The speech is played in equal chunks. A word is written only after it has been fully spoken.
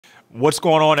What's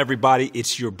going on, everybody?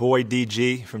 It's your boy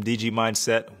DG from DG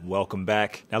Mindset. Welcome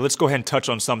back. Now let's go ahead and touch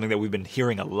on something that we've been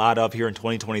hearing a lot of here in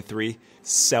 2023,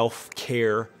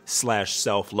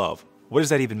 self-care/self-love. What does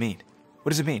that even mean? What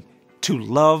does it mean? To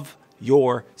love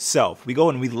yourself. We go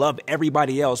and we love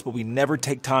everybody else, but we never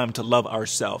take time to love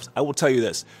ourselves. I will tell you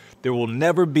this, there will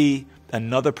never be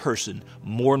another person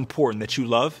more important that you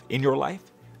love in your life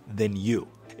than you.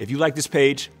 If you like this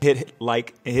page, hit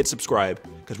like and hit subscribe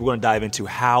because we're going to dive into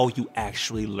how you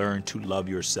actually learn to love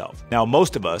yourself. Now,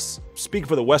 most of us, speaking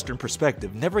for the Western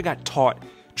perspective, never got taught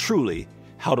truly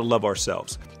how to love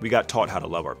ourselves. We got taught how to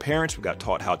love our parents. We got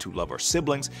taught how to love our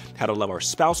siblings, how to love our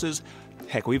spouses.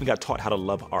 Heck, we even got taught how to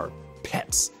love our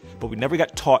pets. But we never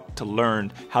got taught to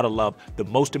learn how to love the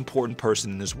most important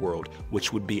person in this world,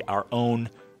 which would be our own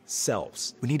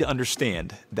selves. We need to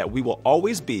understand that we will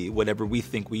always be whatever we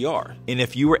think we are. And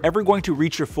if you were ever going to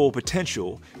reach your full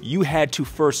potential, you had to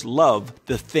first love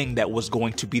the thing that was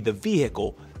going to be the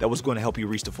vehicle that was going to help you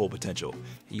reach the full potential,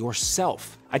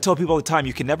 yourself. I tell people all the time,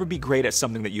 you can never be great at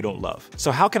something that you don't love.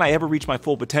 So how can I ever reach my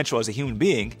full potential as a human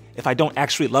being if I don't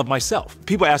actually love myself?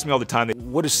 People ask me all the time,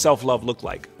 what does self-love look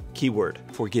like? Keyword,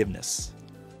 forgiveness.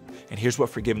 And here's what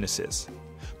forgiveness is.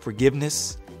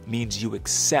 Forgiveness means you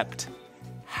accept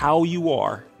how you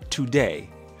are today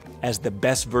as the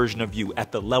best version of you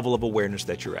at the level of awareness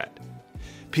that you're at.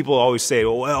 People always say,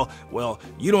 well,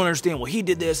 you don't understand. Well, he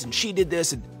did this and she did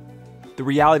this. And the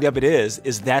reality of it is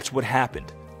that's what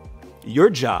happened. Your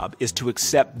job is to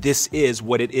accept this is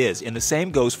what it is. And the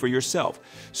same goes for yourself.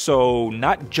 So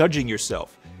not judging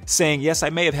yourself, saying, yes, I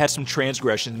may have had some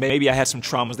transgressions. Maybe I had some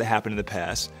traumas that happened in the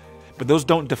past. But those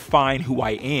don't define who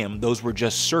I am. Those were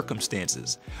just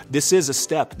circumstances. This is a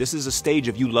step. This is a stage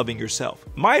of you loving yourself.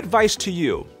 My advice to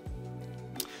you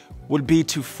would be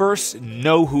to first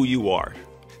know who you are.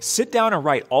 Sit down and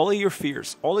write all of your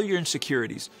fears, all of your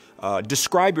insecurities.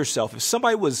 Describe yourself. If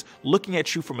somebody was looking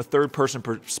at you from a third-person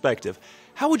perspective,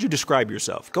 how would you describe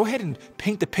yourself? Go ahead and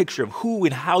paint the picture of who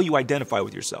and how you identify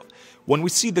with yourself. When we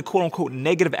see the quote-unquote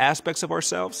negative aspects of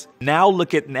ourselves, now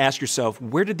look at and ask yourself,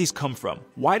 where did these come from?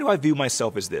 Why do I view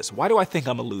myself as this? Why do I think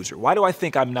I'm a loser? Why do I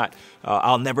think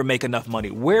I'll never make enough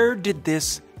money? Where did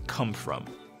this come from?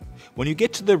 When you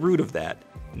get to the root of that,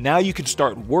 now you can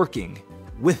start working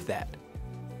with that.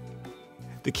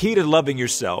 The key to loving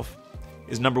yourself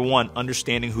is number one,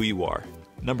 understanding who you are.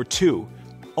 Number two,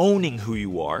 owning who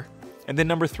you are. And then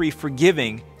number three,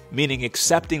 forgiving, meaning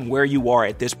accepting where you are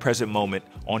at this present moment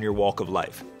on your walk of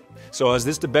life. So is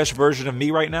this the best version of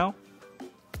me right now?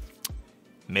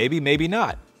 Maybe, maybe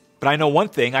not. But I know one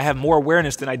thing, I have more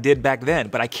awareness than I did back then,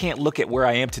 but I can't look at where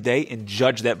I am today and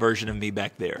judge that version of me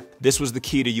back there. This was the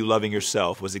key to you loving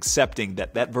yourself, was accepting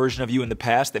that that version of you in the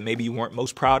past that maybe you weren't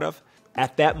most proud of,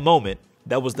 at that moment,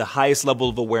 that was the highest level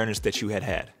of awareness that you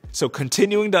had. So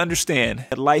continuing to understand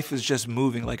that life is just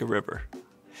moving like a river.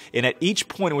 And at each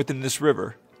point within this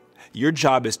river, your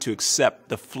job is to accept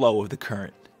the flow of the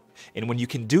current. And when you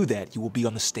can do that, you will be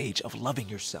on the stage of loving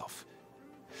yourself.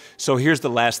 So here's the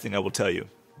last thing I will tell you.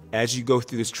 As you go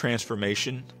through this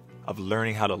transformation of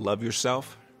learning how to love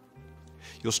yourself,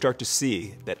 you'll start to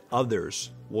see that others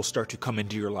will start to come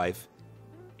into your life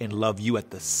and love you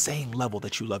at the same level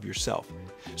that you love yourself.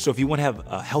 So if you want to have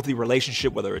a healthy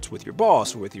relationship, whether it's with your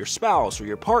boss or with your spouse or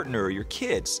your partner or your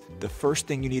kids, the first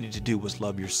thing you needed to do was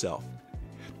love yourself.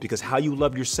 Because how you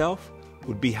love yourself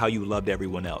would be how you loved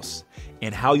everyone else.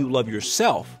 And how you love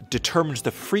yourself determines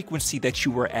the frequency that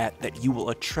you are at, that you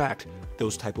will attract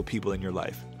those type of people in your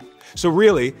life. So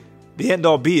really, the end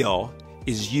all be all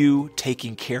is you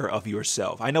taking care of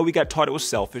yourself. I know we got taught it was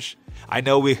selfish. I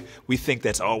know we think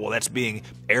that's being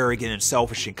arrogant and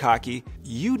selfish and cocky.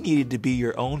 You needed to be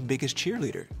your own biggest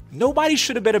cheerleader. Nobody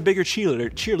should have been a bigger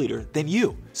cheerleader than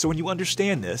you. So when you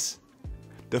understand this,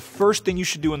 the first thing you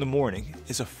should do in the morning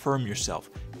is affirm yourself.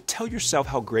 Tell yourself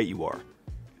how great you are.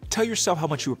 Tell yourself how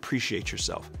much you appreciate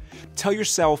yourself. Tell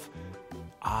yourself,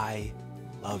 I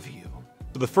love you.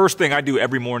 So the first thing I do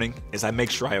every morning is I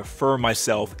make sure I affirm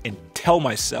myself and tell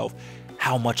myself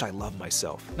how much I love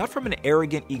myself. Not from an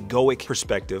arrogant, egoic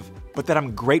perspective, but that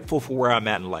I'm grateful for where I'm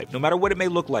at in life. No matter what it may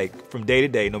look like from day to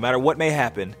day, no matter what may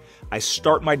happen, I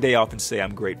start my day off and say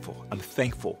I'm grateful, I'm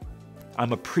thankful,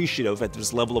 I'm appreciative at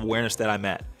this level of awareness that I'm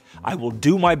at. I will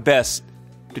do my best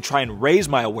to try and raise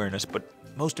my awareness, but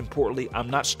most importantly, I'm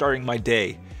not starting my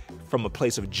day from a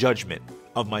place of judgment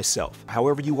of myself.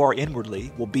 However you are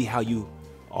inwardly will be how you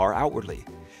are outwardly.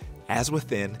 As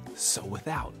within, so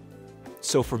without.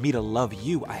 So for me to love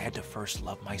you, I had to first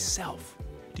love myself.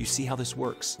 Do you see how this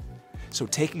works? So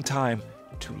taking time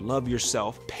to love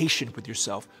yourself, patient with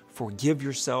yourself, forgive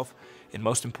yourself, and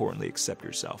most importantly, accept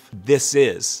yourself. This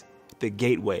is the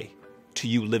gateway to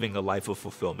you living a life of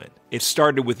fulfillment. It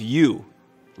started with you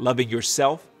loving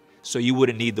yourself so you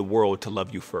wouldn't need the world to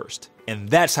love you first. And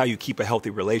that's how you keep a healthy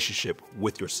relationship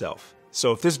with yourself.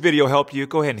 So if this video helped you,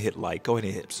 go ahead and hit like, go ahead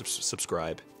and hit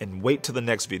subscribe, and wait till the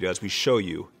next video as we show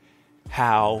you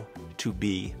how to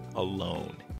be alone.